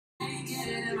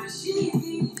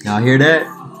Y'all hear that?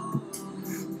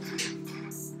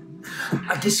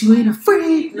 I guess you ain't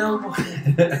afraid no more.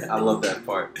 I love that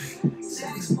part.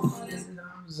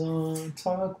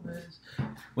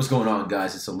 What's going on,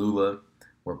 guys? It's Alula.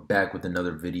 We're back with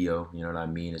another video. You know what I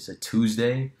mean? It's a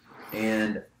Tuesday,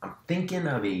 and I'm thinking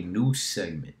of a new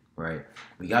segment, right?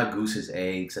 We got Goose's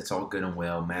Eggs. That's all good and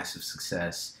well. Massive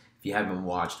success. If you haven't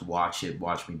watched, watch it.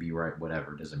 Watch me be right.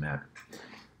 Whatever. Doesn't matter.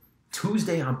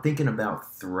 Tuesday, I'm thinking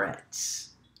about threats.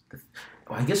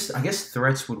 I guess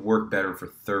threats would work better for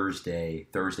Thursday.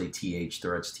 Thursday,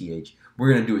 threats,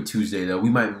 We're going to do it Tuesday, though. We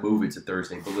might move it to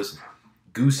Thursday. But listen,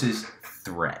 Goose's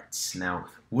threats. Now,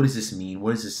 what does this mean?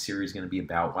 What is this series going to be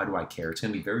about? Why do I care? It's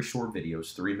going to be very short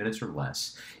videos, 3 minutes or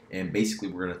less. And basically,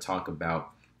 we're going to talk about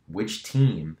which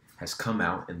team has come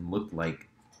out and looked like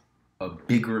a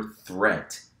bigger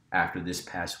threat after this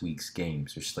past week's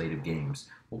games or slate of games.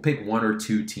 We'll pick one or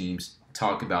two teams,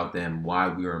 talk about them, why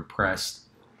we were impressed,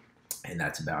 and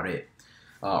that's about it.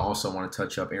 Also, I want to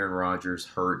touch up Aaron Rodgers,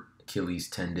 hurt, Achilles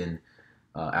tendon,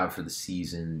 out for the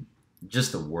season.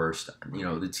 Just the worst. You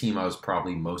know, the team I was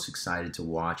probably most excited to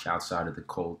watch outside of the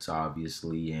Colts,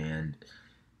 obviously. And,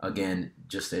 again,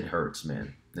 just it hurts,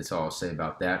 man. That's all I'll say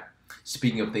about that.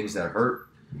 Speaking of things that hurt,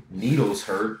 needles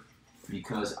hurt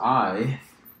because I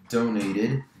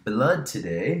donated blood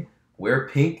today. Wear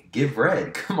pink, give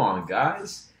red. Come on,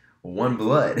 guys. One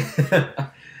blood.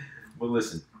 But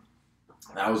listen,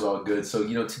 that was all good. So,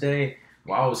 you know, today,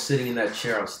 while I was sitting in that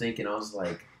chair, I was thinking, I was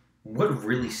like, what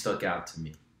really stuck out to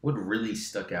me? What really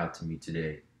stuck out to me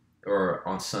today or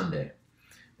on Sunday?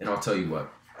 And I'll tell you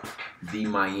what, the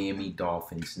Miami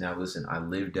Dolphins. Now, listen, I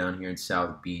live down here in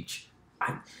South Beach.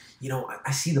 I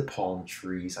see the palm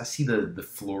trees. I see the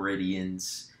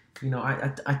Floridians. You know,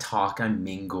 I talk, I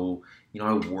mingle. You know,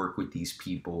 I work with these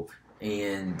people.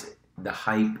 And the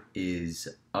hype is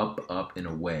up and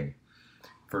away.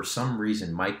 For some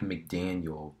reason, Mike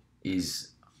McDaniel is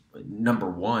number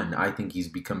one. I think he's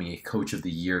becoming a Coach of the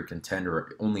Year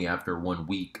contender only after 1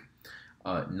 week.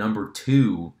 Number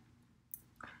two,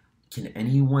 can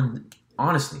anyone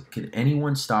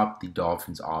stop the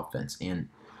Dolphins offense? And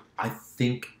I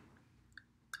think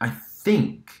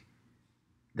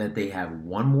that they have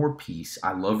one more piece.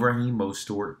 I love Raheem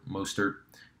Mostert,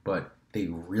 but they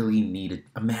really need it.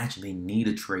 Imagine they need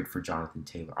a trade for Jonathan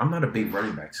Taylor. I'm not a big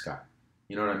running backs guy.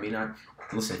 You know what I mean?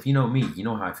 Listen, if you know me, you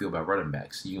know how I feel about running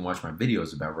backs. You can watch my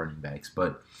videos about running backs.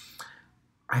 But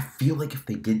I feel like if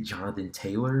they get Jonathan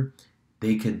Taylor,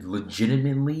 they could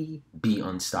legitimately be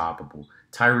unstoppable.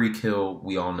 Tyreek Hill,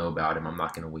 we all know about him. I'm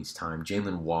not going to waste time.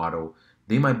 Jalen Waddle,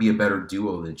 they might be a better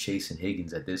duo than Chase and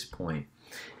Higgins at this point.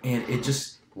 And it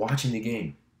just, watching the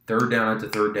game, third down after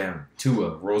third down,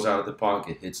 Tua rolls out of the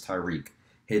pocket, hits Tyreek,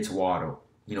 hits Waddle.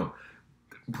 You know,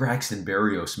 Braxton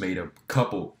Berrios made a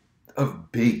couple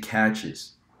of big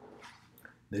catches.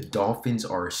 The Dolphins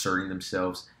are asserting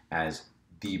themselves as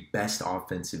the best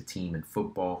offensive team in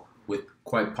football with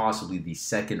quite possibly the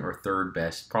second or third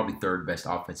best, probably third best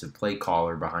offensive play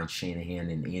caller behind Shanahan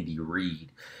and Andy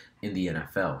Reid in the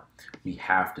NFL. We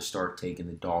have to start taking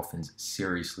the Dolphins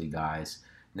seriously, guys.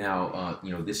 Now,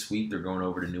 you know, this week they're going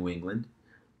over to New England.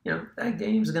 You know, that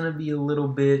game's going to be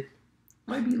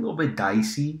might be a little bit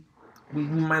dicey. We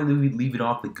might leave it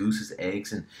off the Goose's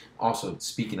eggs. And also,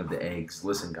 speaking of the eggs,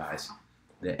 listen, guys,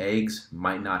 the eggs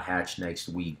might not hatch next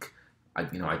week. I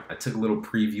took a little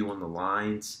preview on the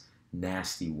lines.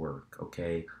 Nasty work,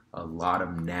 okay? A lot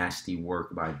of nasty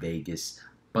work by Vegas.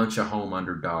 Bunch of home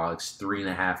underdogs,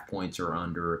 3.5 points or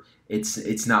under.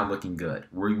 It's not looking good.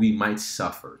 We might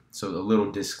suffer. So a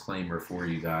little disclaimer for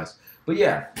you guys. But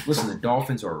yeah, listen, the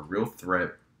Dolphins are a real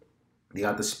threat. They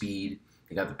got the speed.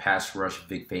 They got the pass rush,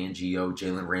 Vic Fangio.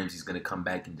 Jalen Ramsey's going to come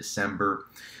back in December.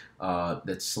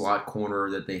 That slot corner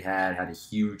that they had a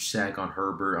huge sack on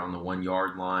Herbert on the 1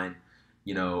 yard line.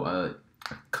 You know,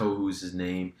 Kohu's his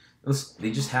name. Listen,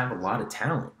 they just have a lot of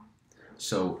talent.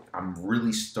 So I'm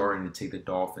really starting to take the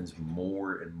Dolphins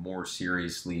more and more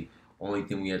seriously. Only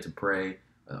thing we have to pray,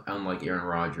 unlike Aaron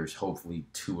Rodgers, hopefully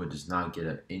Tua does not get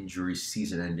an injury,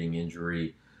 season-ending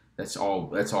injury. That's all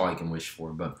I can wish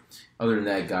for. But other than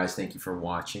that, guys, thank you for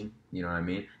watching. You know what I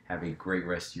mean? Have a great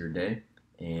rest of your day,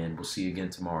 and we'll see you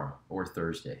again tomorrow or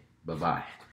Thursday. Bye-bye.